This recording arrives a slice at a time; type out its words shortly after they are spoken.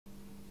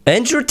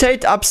Andrew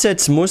Tate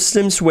upsets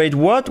Muslims. Wait,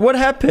 what? What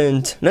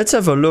happened? Let's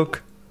have a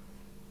look.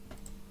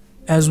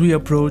 As we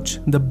approach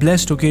the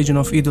blessed occasion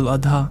of Eid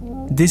al-Adha,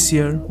 this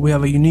year we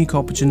have a unique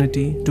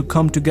opportunity to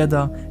come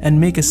together and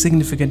make a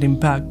significant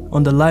impact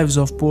on the lives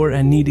of poor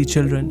and needy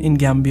children in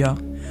Gambia.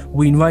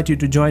 We invite you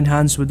to join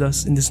hands with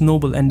us in this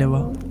noble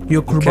endeavor.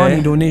 Your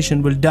Qurbani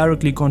donation will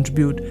directly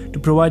contribute to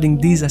providing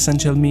these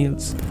essential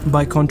meals.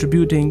 By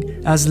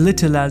contributing as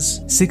little as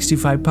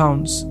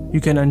 £65,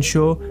 you can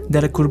ensure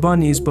that a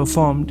Qurbani is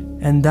performed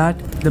and that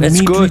the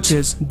meat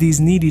reaches these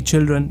needy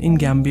children in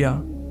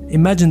Gambia.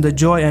 Imagine the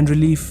joy and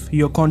relief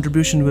your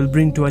contribution will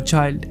bring to a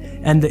child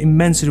and the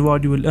immense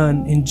reward you will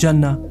earn in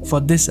Jannah for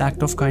this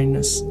act of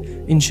kindness.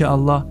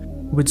 Inshallah,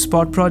 with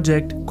Spot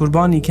Project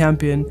Qurbani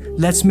Campaign,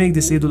 let's make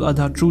this Eid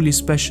al-Adha truly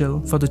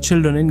special for the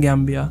children in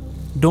Gambia.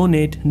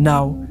 Donate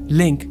now,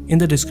 link in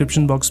the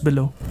description box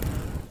below.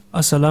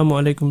 Assalamu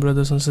alaikum,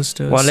 brothers and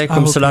sisters. Wa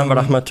alaikum salam wa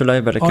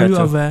rahmatullahi wa barakatuh. Are you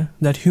aware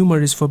that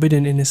humor is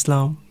forbidden in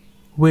Islam?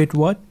 Wait,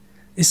 what?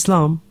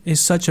 Islam is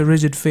such a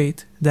rigid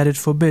faith that it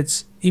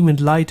forbids even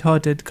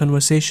light-hearted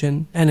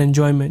conversation and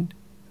enjoyment.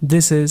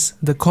 This is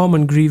the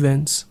common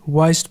grievance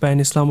voiced by an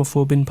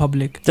Islamophobe in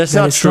public. That's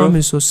not true. Islam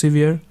is so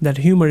severe that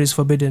humor is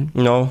forbidden.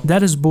 No.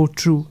 That is both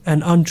true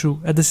and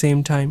untrue at the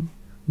same time.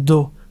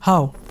 Though,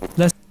 how?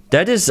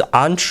 That is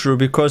untrue,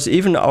 because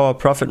even our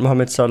Prophet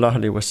Muhammad sallallahu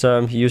alaihi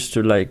wasallam, he used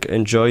to like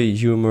enjoy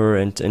humor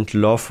and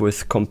laugh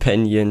with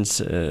companions.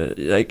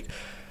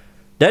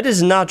 That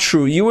is not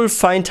true. You will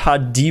find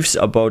hadiths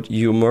about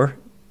humor.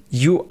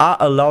 You are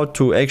allowed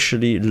to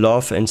actually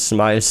laugh and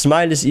smile.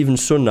 Smile is even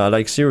sunnah,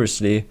 like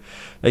seriously.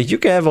 Like you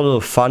can have a little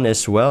fun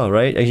as well,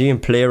 right? Like you can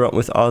play around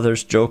with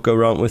others, joke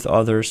around with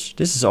others.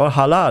 This is all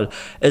halal.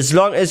 As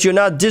long as you're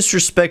not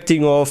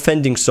disrespecting or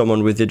offending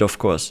someone with it, of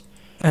course.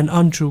 And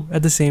untrue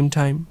at the same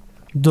time.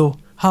 Though,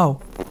 how?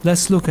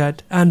 Let's look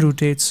at Andrew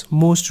Tate's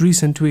most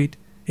recent tweet,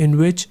 in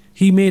which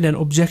he made an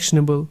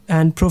objectionable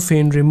and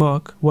profane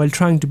remark while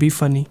trying to be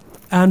funny.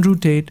 Andrew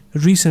Tate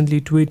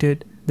recently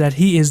tweeted that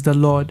he is the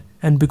Lord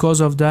and because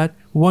of that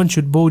one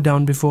should bow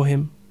down before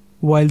him.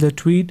 While the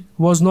tweet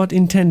was not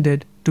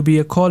intended to be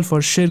a call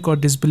for shirk or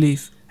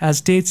disbelief,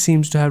 as Tate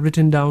seems to have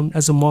written down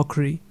as a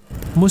mockery,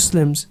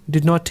 Muslims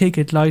did not take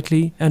it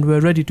lightly and were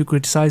ready to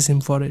criticize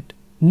him for it.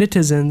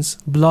 Netizens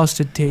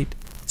blasted Tate,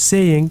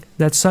 saying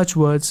that such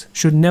words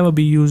should never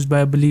be used by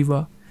a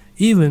believer.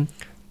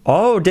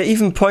 Oh, they're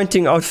even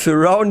pointing out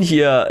Pharaoh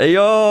here.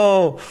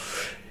 Yo!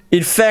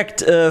 In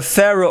fact,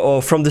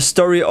 Pharaoh from the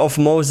story of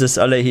Moses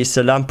alayhi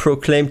salam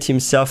proclaimed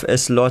himself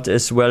as Lord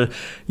as well.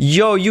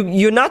 Yo,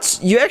 you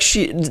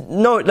actually,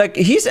 no, like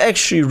he's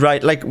actually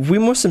right. Like we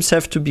Muslims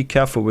have to be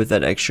careful with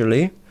that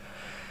actually.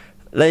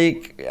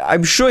 Like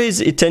I'm sure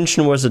his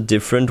intention was a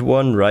different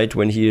one, right?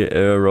 When he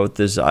wrote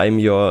this I'm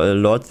your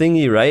Lord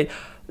thingy, right?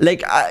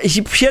 Like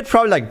he had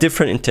probably like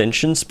different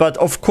intentions, but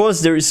of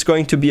course there is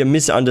going to be a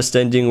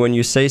misunderstanding when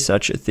you say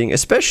such a thing,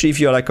 especially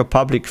if you're like a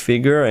public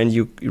figure and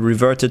you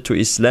reverted to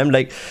Islam.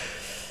 Like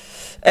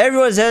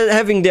everyone's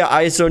having their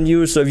eyes on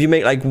you, so if you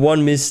make like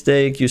one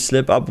mistake, you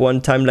slip up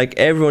one time, like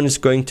everyone is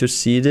going to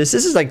see this.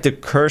 This is like the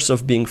curse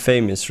of being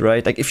famous,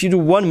 right? Like if you do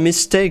one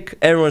mistake,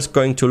 everyone's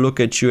going to look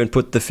at you and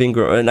put the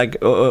finger on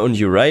on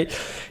you, right?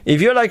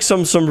 If you're like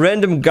some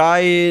random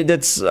guy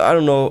that's, I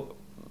don't know,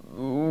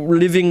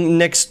 living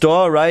next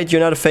door, right?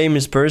 You're not a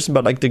famous person,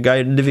 but like the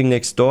guy living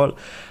next door,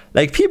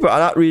 like people are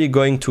not really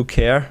going to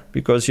care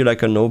because you're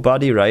like a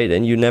nobody, right?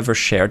 And you never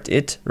shared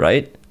it,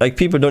 right? Like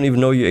people don't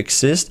even know you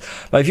exist.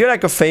 But if you're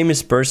like a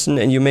famous person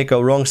and you make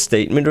a wrong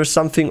statement or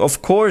something,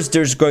 of course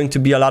there's going to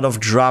be a lot of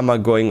drama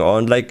going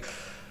on. Like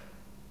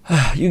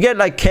you get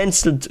like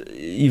cancelled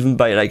even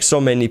by like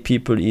so many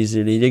people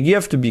easily. Like you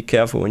have to be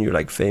careful when you're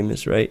like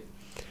famous, right?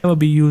 Never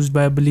be used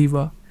by a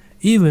believer.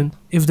 Even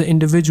if the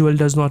individual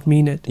does not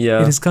mean it,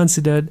 it is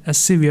considered a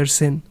severe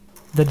sin.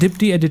 The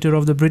deputy editor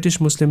of the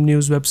British Muslim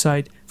news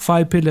website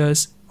 5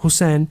 Pillars,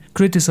 Hussain,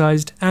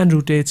 criticized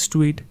Andrew Tate's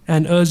tweet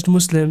and urged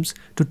Muslims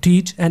to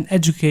teach and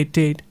educate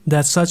Tate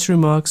that such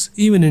remarks,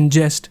 even in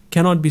jest,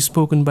 cannot be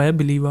spoken by a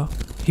believer.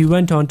 He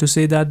went on to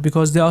say that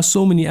because there are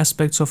so many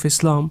aspects of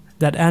Islam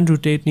that Andrew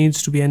Tate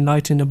needs to be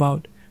enlightened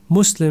about,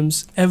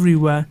 Muslims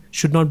everywhere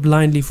should not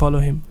blindly follow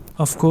him.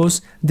 Of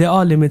course, there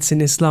are limits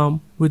in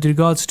Islam with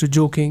regards to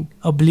joking.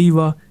 A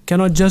believer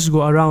cannot just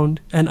go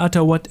around and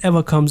utter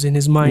whatever comes in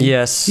his mind.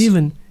 Yes.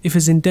 Even if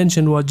his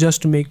intention was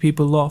just to make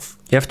people laugh.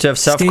 You have to have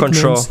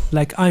self-control. Statements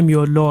like I'm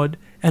your Lord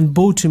and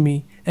bow to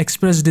me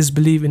express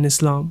disbelief in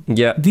Islam.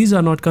 Yeah. These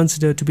are not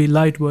considered to be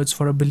light words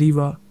for a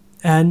believer,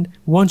 and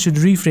one should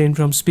refrain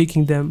from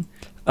speaking them.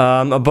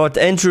 About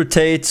Andrew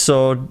Tate,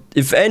 so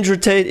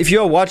if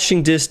you're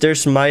watching this,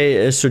 there's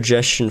my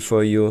suggestion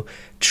for you.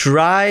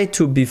 Try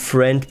to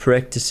befriend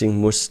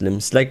practicing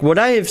Muslims. Like what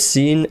I have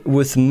seen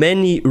with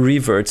many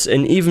reverts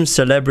and even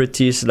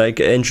celebrities like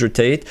Andrew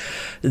Tate,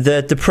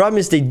 that the problem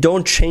is they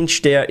don't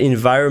change their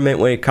environment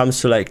when it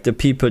comes to like the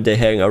people they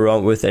hang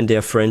around with and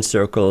their friend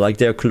circle, like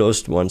their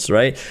closed ones,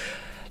 right?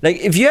 Like,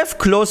 if you have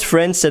close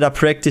friends that are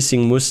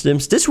practicing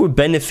Muslims, this will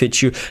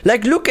benefit you.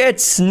 Like, look at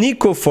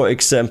Sniko, for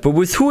example.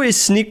 With who is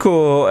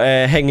Sniko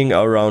hanging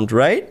around,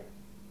 right?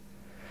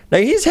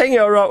 Like, he's hanging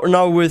around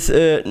now with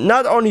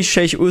not only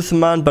Sheikh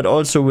Uthman, but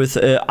also with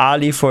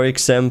Ali, for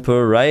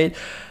example, right?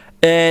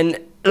 And,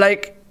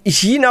 like,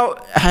 he now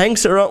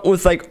hangs around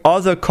with, like,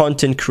 other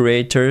content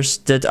creators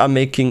that are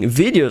making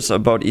videos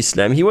about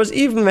Islam. He was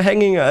even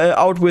hanging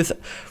out with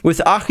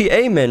Achi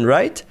Ayman,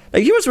 right?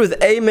 Like, he was with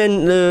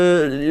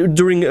Ayman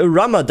during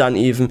Ramadan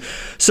even.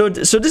 So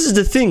this is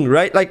the thing,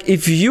 right? Like,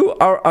 if you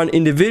are an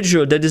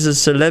individual that is a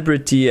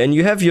celebrity and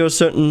you have your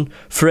certain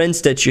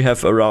friends that you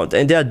have around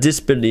and they are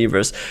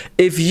disbelievers,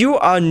 if you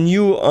are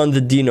new on the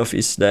deen of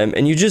Islam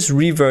and you just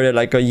reverted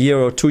like a year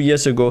or 2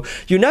 years ago,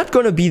 you're not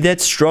going to be that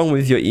strong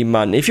with your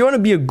iman. If you want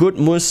to be a good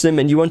Muslim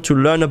and you want to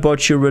learn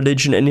about your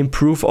religion and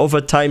improve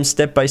over time,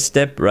 step by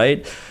step,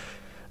 right?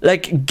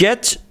 Like,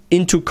 get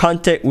into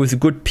contact with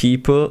good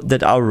people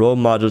that are role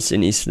models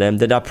in Islam,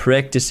 that are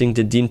practicing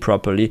the deen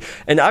properly.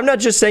 And I'm not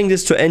just saying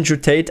this to Andrew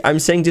Tate, I'm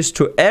saying this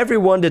to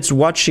everyone that's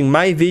watching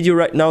my video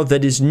right now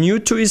that is new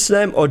to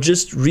Islam or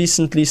just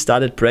recently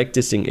started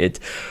practicing it.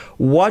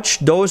 Watch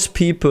those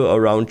people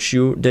around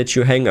you that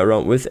you hang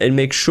around with and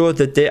make sure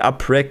that they are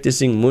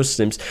practicing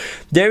Muslims.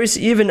 There is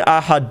even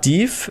a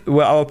hadith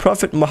where our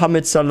Prophet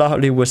Muhammad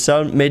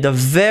ﷺ made a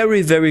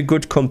very, very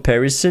good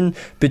comparison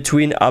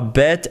between a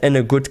bad and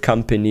a good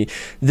company.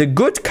 The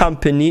good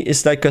company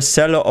is like a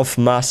seller of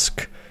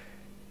musk.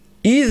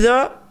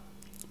 Either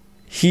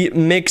he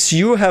makes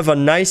you have a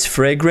nice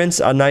fragrance,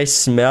 a nice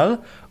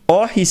smell,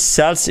 or he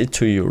sells it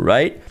to you,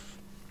 right?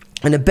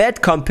 And a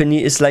bad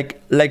company is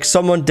like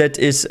someone that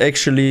is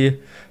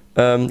actually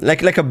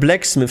like a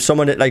blacksmith,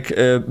 someone that like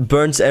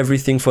burns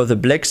everything for the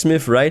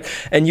blacksmith, right?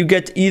 And you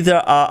get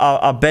either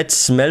a bad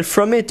smell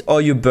from it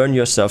or you burn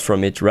yourself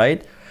from it,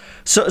 right?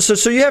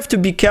 So you have to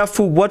be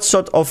careful what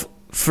sort of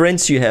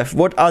friends you have.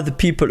 What are the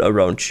people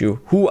around you?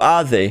 Who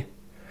are they?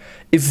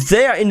 If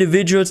they are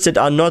individuals that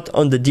are not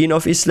on the deen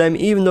of Islam,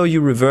 even though you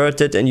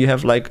reverted and you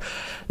have like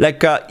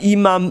a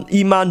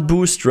iman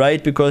boost,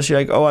 right? Because you're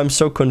like, oh, I'm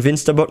so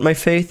convinced about my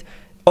faith.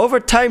 Over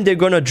time, they're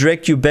gonna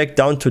drag you back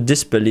down to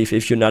disbelief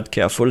if you're not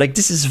careful. Like,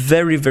 this is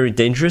very, very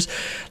dangerous.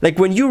 Like,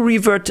 when you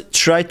revert,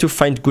 try to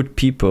find good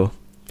people.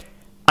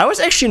 I was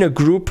actually in a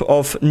group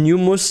of new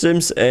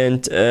Muslims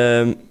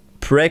and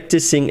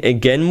practicing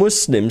again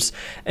Muslims.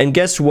 And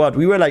guess what?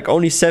 We were like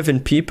only 7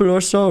 people or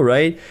so,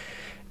 right?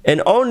 And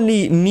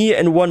only me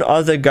and one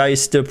other guy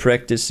is still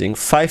practicing.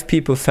 5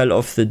 people fell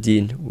off the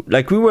deen.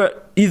 Like, we were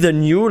either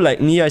new,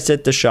 like me, I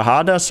said the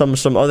Shahada,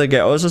 some other guy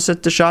also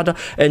said the Shahada,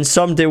 and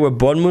some, they were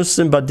born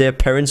Muslim, but their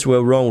parents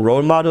were wrong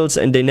role models,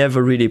 and they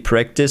never really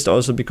practiced,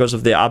 also because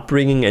of their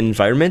upbringing and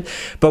environment.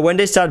 But when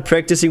they started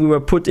practicing, we were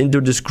put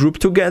into this group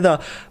together,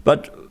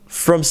 but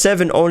from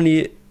 7,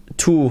 only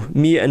 2,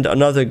 me and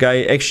another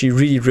guy, actually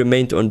really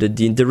remained on the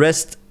deen. The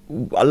rest,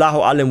 Allahu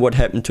Alam what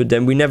happened to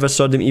them. We never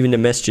saw them even in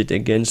the masjid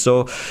again.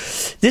 So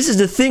this is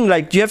the thing,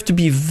 like, you have to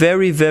be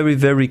very, very,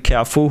 very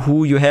careful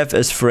who you have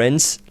as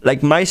friends.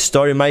 Like, my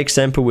story, my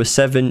example with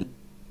 7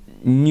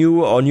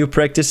 new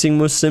practicing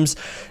Muslims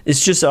is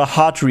just a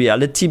hard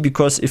reality,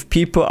 because if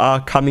people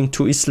are coming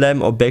to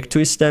Islam or back to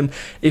Islam,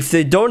 if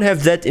they don't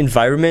have that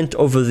environment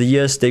over the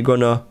years, they're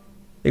gonna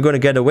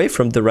get away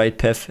from the right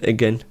path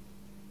again.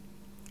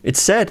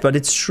 It's sad, but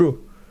it's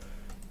true.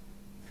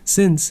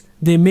 Since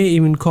they may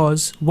even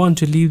cause one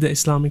to leave the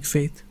Islamic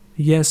faith.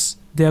 Yes,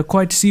 they are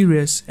quite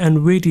serious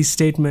and weighty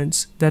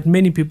statements that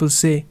many people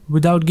say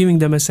without giving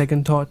them a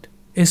second thought.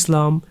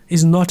 Islam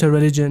is not a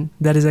religion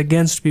that is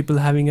against people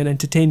having an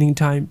entertaining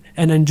time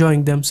and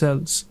enjoying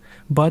themselves.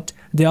 But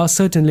there are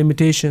certain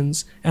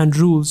limitations and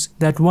rules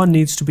that one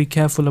needs to be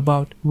careful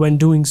about when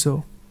doing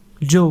so.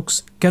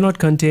 Jokes cannot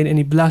contain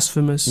any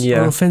blasphemous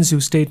or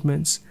offensive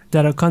statements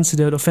that are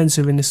considered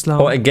offensive in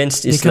Islam. Or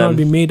against Islam. They cannot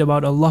be made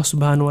about Allah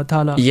subhanahu wa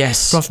ta'ala,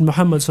 Prophet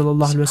Muhammad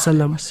sallallahu alaihi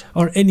wasallam,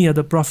 or any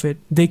other prophet.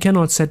 They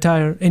cannot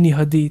satire any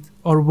hadith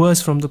or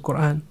verse from the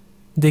Quran.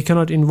 They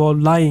cannot involve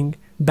lying,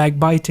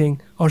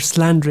 backbiting, or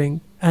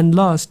slandering. And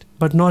last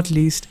but not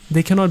least,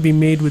 they cannot be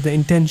made with the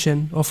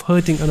intention of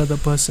hurting another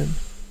person.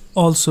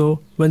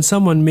 Also, when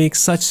someone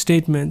makes such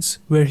statements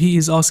where he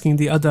is asking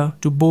the other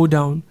to bow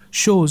down,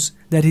 shows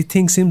that he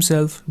thinks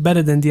himself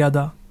better than the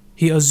other.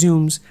 He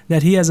assumes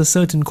that he has a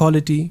certain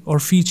quality or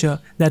feature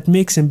that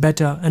makes him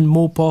better and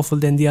more powerful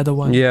than the other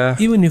one.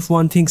 Even if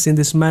one thinks in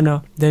this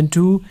manner, then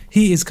too,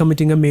 he is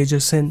committing a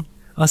major sin.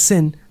 A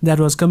sin that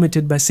was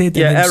committed by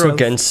Satan himself,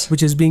 arrogance.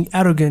 Which is being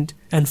arrogant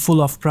and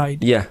full of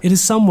pride. It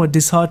is somewhat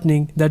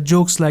disheartening that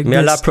jokes like May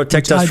Allah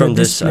protect us from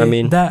this. I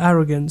mean, their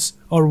arrogance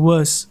or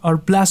worse, or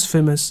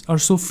blasphemous, are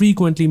so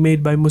frequently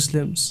made by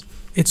Muslims.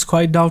 It's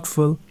quite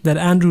doubtful that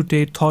Andrew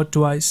Tate thought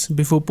twice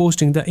before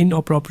posting the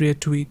inappropriate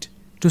tweet.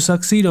 To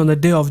succeed on the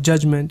Day of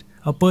Judgment,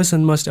 a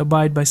person must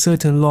abide by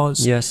certain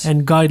laws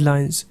and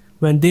guidelines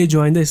when they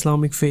join the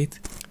Islamic faith.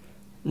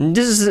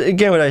 This is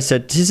again what I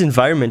said. His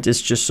environment is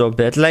just so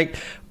bad. Like,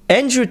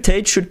 Andrew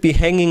Tate should be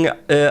hanging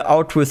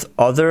out with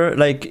other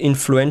like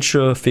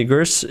influential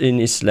figures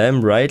in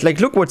Islam, right? Like,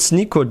 look what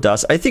Sneeko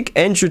does. I think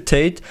Andrew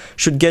Tate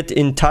should get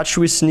in touch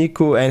with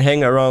Sneeko and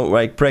hang around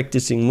like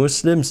practicing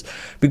Muslims,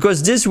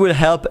 because this will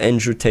help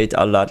Andrew Tate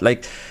a lot.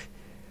 Like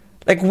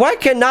why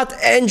cannot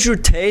Andrew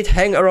Tate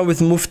hang around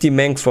with Mufti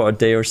Menk for a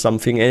day or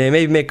something and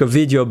maybe make a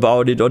video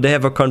about it, or they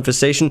have a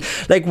conversation?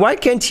 Like, why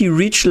can't he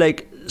reach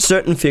like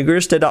certain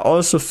figures that are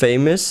also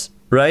famous,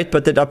 right,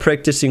 but that are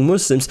practicing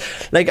Muslims?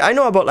 Like, I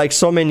know about like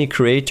so many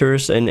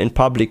creators and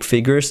public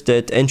figures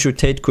that Andrew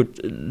Tate could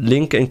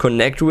link and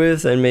connect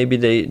with, and maybe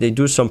they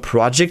do some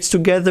projects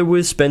together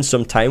with, spend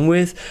some time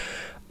with.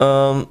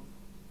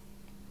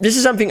 This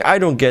is something I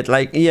don't get.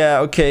 Like, yeah,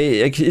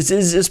 okay,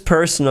 it's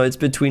personal, it's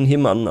between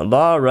him and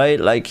Allah, right?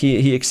 Like,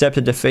 he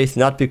accepted the faith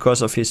not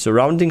because of his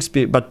surroundings,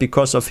 but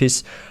because of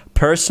his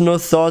personal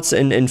thoughts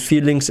and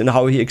feelings, and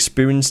how he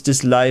experienced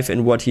this life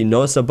and what he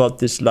knows about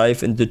this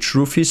life and the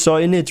truth he saw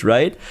in it,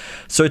 right?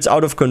 So it's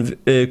out of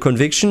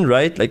conviction,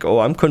 right? Like, oh,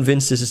 I'm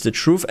convinced this is the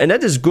truth, and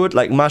that is good.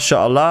 Like,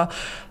 mashallah,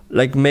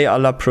 like, may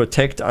Allah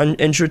protect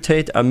Andrew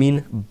Tate, I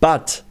mean,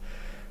 but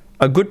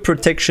a good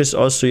protection is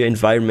also your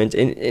environment,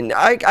 and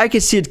I can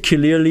see it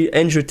clearly.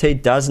 Andrew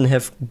Tate doesn't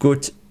have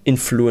good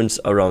influence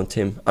around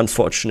him,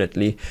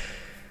 unfortunately.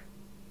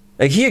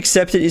 Like, he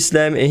accepted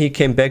Islam and he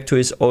came back to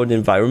his own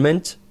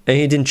environment, and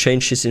he didn't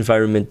change his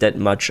environment that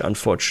much,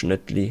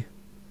 unfortunately.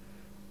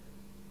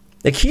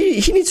 Like,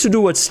 he needs to do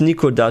what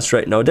Sneeko does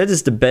right now. That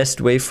is the best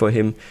way for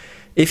him.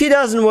 If he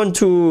doesn't want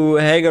to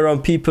hang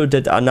around people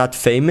that are not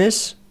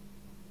famous,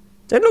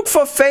 then look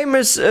for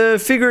famous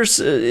figures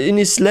in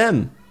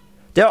Islam.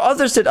 There are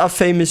others that are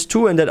famous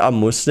too and that are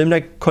Muslim.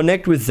 Like,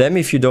 connect with them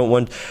if you don't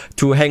want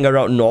to hang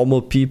around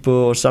normal people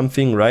or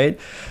something, right?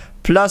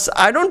 Plus,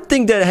 I don't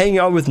think that hanging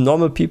out with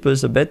normal people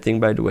is a bad thing,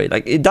 by the way.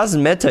 Like, it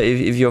doesn't matter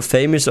if you're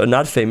famous or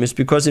not famous,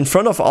 because in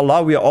front of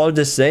Allah, we are all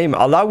the same.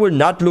 Allah will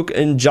not look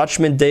in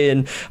Judgment Day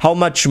and how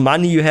much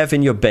money you have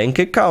in your bank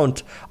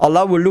account.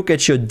 Allah will look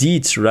at your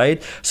deeds,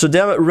 right? So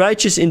there are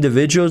righteous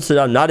individuals that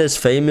are not as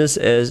famous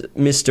as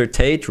Mr.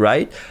 Tate,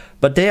 right?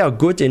 But they are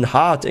good in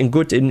heart and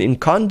good in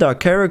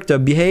conduct, character,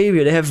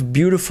 behavior. They have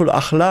beautiful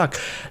akhlaq.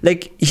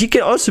 Like, he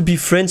can also be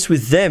friends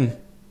with them.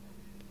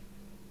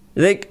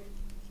 Like,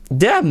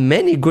 there are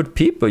many good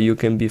people you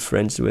can be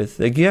friends with.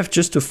 Like, you have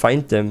just to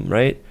find them,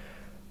 right?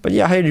 But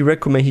yeah, I highly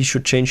recommend he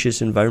should change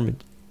his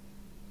environment.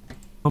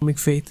 Islamic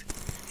faith.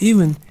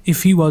 Even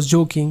if he was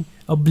joking,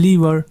 a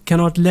believer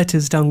cannot let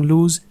his tongue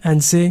loose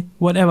and say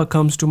whatever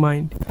comes to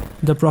mind.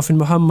 The Prophet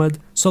Muhammad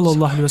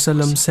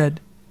ﷺ said,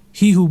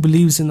 "He who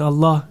believes in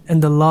Allah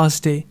and the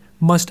last day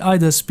must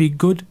either speak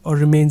good or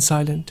remain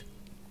silent."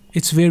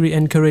 It's very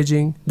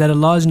encouraging that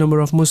a large number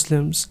of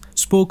Muslims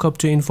spoke up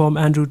to inform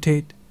Andrew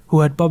Tate,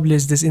 who had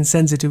published this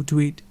insensitive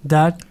tweet,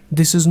 that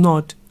this is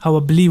not how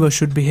a believer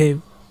should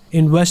behave.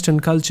 In Western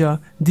culture,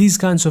 these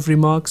kinds of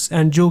remarks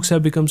and jokes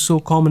have become so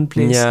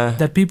commonplace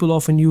that people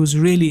often use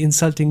really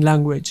insulting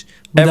language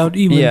without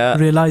even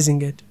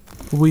realizing it.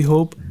 We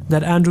hope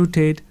that Andrew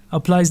Tate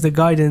applies the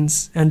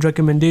guidance and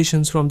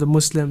recommendations from the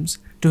Muslims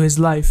to his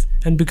life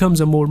and becomes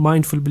a more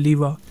mindful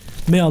believer.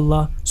 May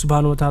Allah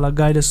subhanahu wa ta'ala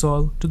guide us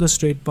all to the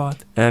straight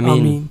path.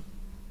 Ameen.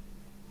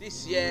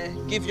 This year,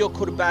 give your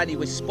Qurbani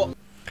with spot.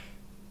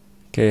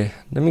 Okay,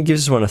 let me give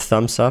this one a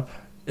thumbs up.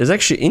 It's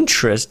actually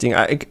interesting.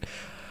 I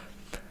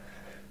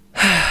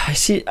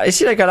see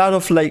like a lot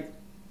of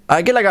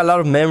I get like a lot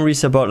of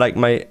memories about like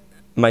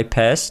my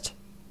past.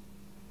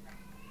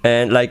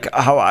 And like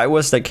how I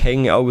was like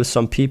hanging out with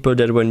some people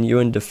that were new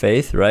in the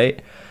faith, right?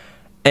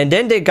 And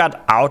then they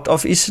got out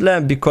of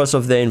Islam because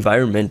of their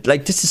environment.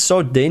 Like, this is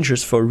so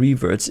dangerous for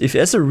reverts. If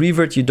as a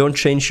revert you don't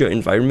change your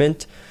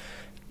environment,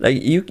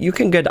 like you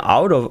can get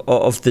out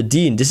of the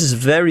deen. This is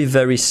very,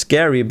 very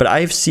scary. But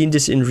I've seen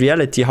this in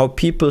reality, how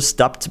people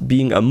stopped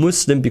being a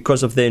Muslim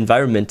because of their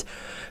environment,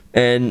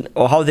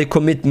 or how they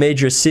commit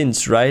major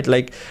sins, right?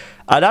 Like,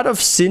 a lot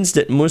of sins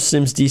that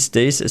Muslims these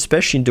days,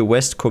 especially in the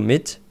West,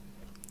 commit.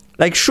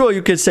 Like, sure,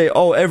 you could say,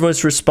 oh,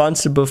 everyone's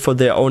responsible for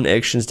their own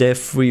actions, they have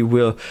free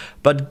will.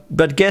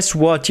 But guess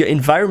what? Your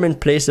environment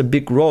plays a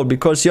big role,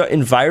 because your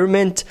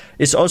environment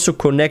is also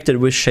connected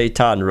with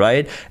shaitan,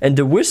 right? And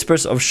the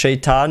whispers of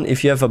shaitan,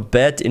 if you have a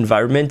bad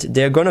environment,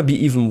 they're gonna be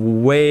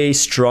even way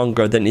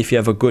stronger than if you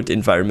have a good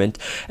environment.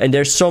 And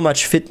there's so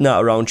much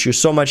fitna around you,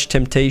 so much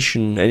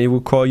temptation, and it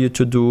will call you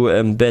to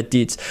do bad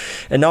deeds.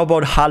 And now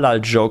about halal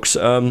jokes.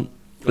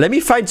 Let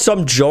me find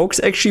some jokes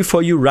actually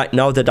for you right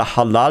now that are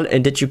halal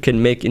and that you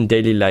can make in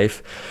daily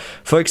life.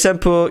 For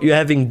example, you're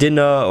having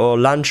dinner or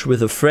lunch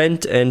with a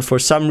friend, and for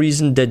some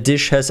reason that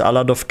dish has a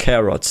lot of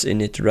carrots in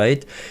it,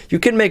 right? You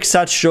can make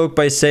such joke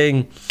by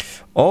saying,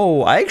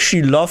 oh, I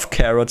actually love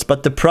carrots,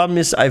 but the problem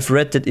is I've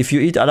read that if you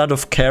eat a lot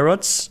of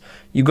carrots,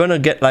 you're gonna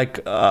get like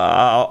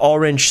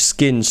orange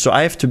skin, so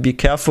I have to be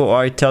careful, or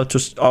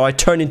I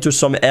turn into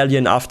some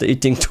alien after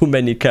eating too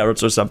many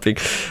carrots or something.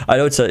 I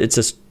know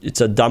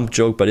it's a dumb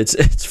joke, but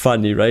it's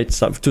funny, right?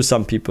 To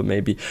some people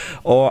maybe.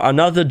 Or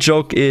another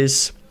joke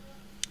is,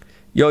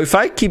 yo, if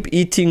I keep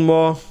eating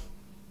more,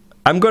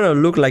 I'm gonna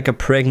look like a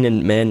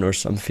pregnant man or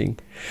something.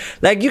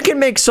 Like, you can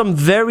make some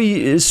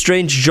very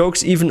strange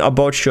jokes even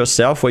about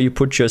yourself, where you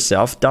put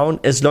yourself down,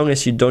 as long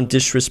as you don't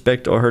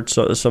disrespect or hurt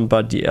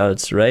somebody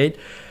else, right?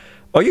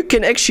 Or you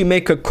can actually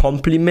make a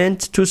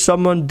compliment to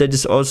someone that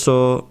is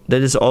also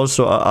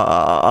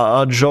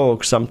a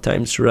joke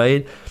sometimes,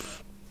 right?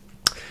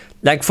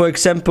 Like, for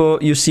example,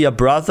 you see a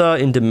brother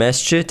in the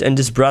masjid, and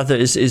this brother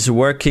is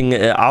working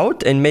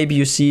out, and maybe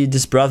you see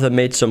this brother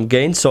made some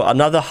gains. So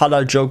another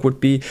halal joke would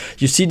be,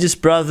 you see this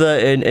brother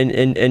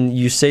and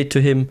you say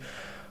to him,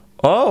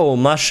 "Oh,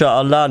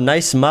 mashallah,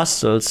 nice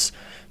muscles.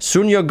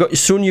 Soon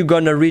you're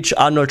gonna reach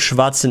Arnold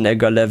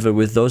Schwarzenegger level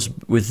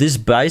with this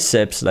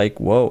biceps." Like,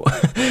 whoa.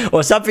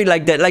 Or something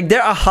like that. Like,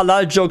 there are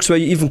halal jokes where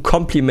you even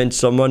compliment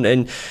someone,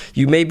 and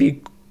you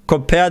maybe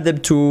compare them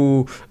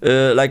to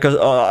like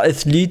a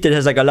athlete that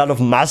has like a lot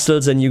of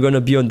muscles, and you're gonna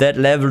be on that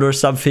level or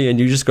something, and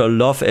you just gonna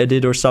laugh at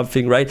it or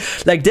something, right?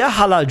 Like, there are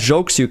halal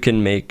jokes you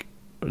can make.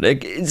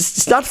 Like,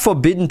 it's not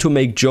forbidden to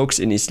make jokes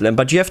in Islam,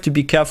 but you have to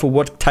be careful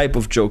what type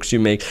of jokes you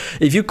make.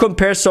 If you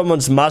compare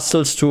someone's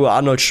muscles to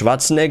Arnold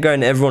Schwarzenegger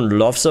and everyone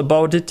laughs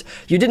about it,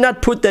 you did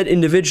not put that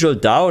individual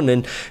down,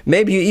 and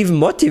maybe you even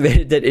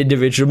motivated that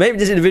individual. Maybe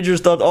this individual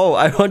thought, "Oh,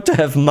 I want to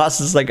have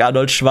muscles like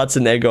Arnold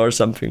Schwarzenegger," or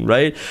something,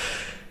 right?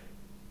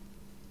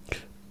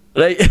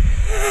 Like,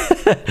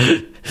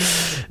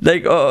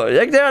 like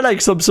there are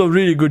like some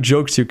really good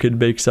jokes you can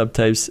make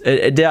sometimes,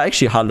 and they're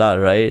actually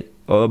halal, right?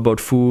 Or about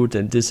food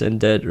and this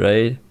and that,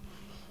 right?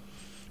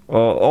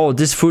 Or, "Oh,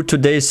 this food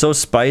today is so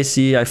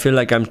spicy, I feel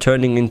like I'm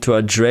turning into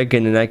a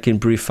dragon and I can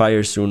breathe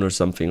fire soon," or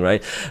something,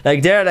 right?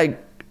 Like, there are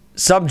like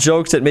some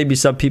jokes that maybe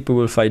some people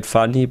will find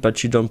funny,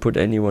 but you don't put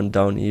anyone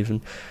down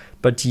even.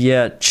 But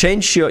yeah,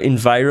 change your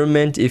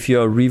environment if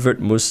you're a revert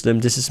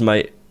Muslim. This is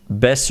my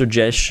best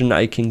suggestion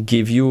I can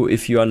give you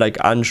if you are like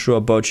unsure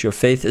about your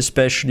faith,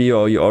 especially,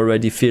 or you're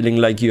already feeling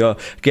like you're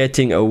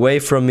getting away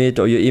from it,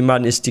 or your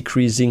iman is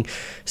decreasing.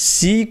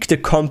 Seek the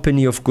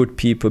company of good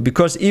people,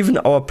 because even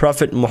our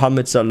Prophet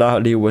Muhammad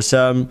sallallahu alaihi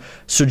wasallam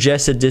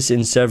suggested this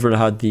in several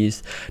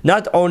hadith.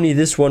 Not only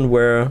this one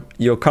where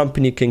your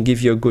company can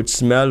give you a good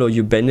smell or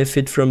you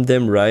benefit from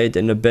them, right?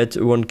 And a bad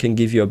one can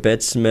give you a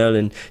bad smell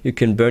and you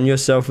can burn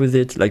yourself with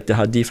it, like the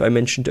hadith I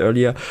mentioned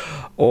earlier.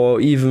 Or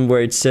even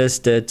where it says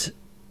that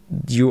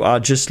you are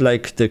just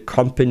like the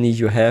company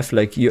you have,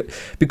 like you,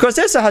 because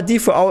there's a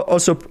hadith where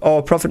also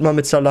our Prophet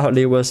Muhammad sallallahu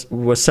alaihi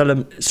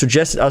wasallam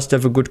suggested us to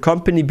have a good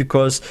company,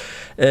 because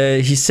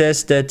he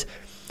says that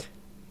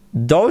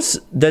those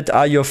that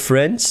are your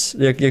friends,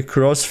 like your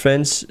close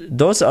friends,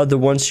 those are the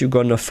ones you're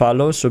gonna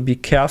follow. So be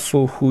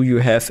careful who you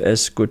have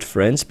as good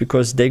friends,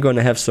 because they're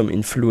gonna have some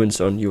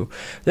influence on you.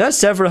 There are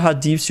several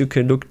hadiths, you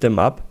can look them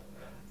up.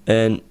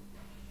 And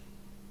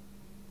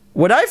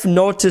what I've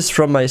noticed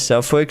from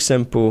myself, for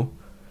example,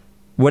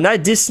 when I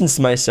distance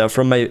myself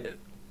from my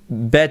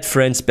bad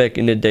friends back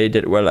in the day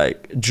that were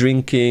like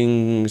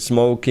drinking,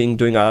 smoking,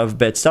 doing a lot of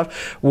bad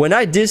stuff, when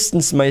I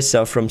distance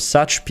myself from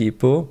such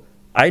people,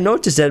 I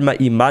noticed that my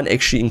iman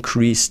actually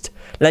increased.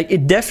 Like,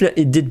 it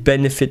definitely did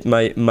benefit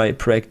my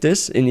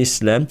practice in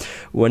Islam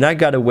when I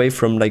got away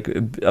from like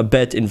a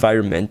bad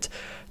environment.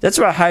 That's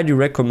why I highly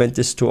recommend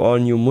this to all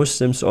new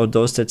Muslims or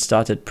those that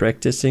started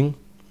practicing.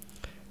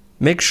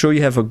 Make sure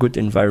you have a good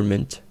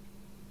environment.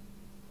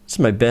 It's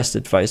my best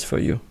advice for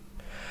you.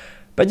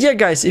 But yeah,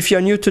 guys, if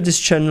you're new to this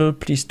channel,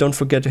 please don't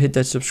forget to hit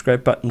that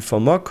subscribe button for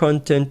more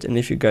content. And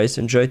if you guys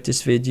enjoyed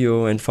this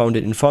video and found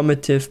it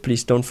informative,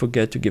 please don't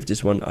forget to give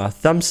this one a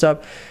thumbs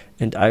up.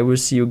 And I will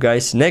see you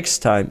guys next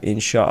time,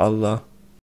 inshallah.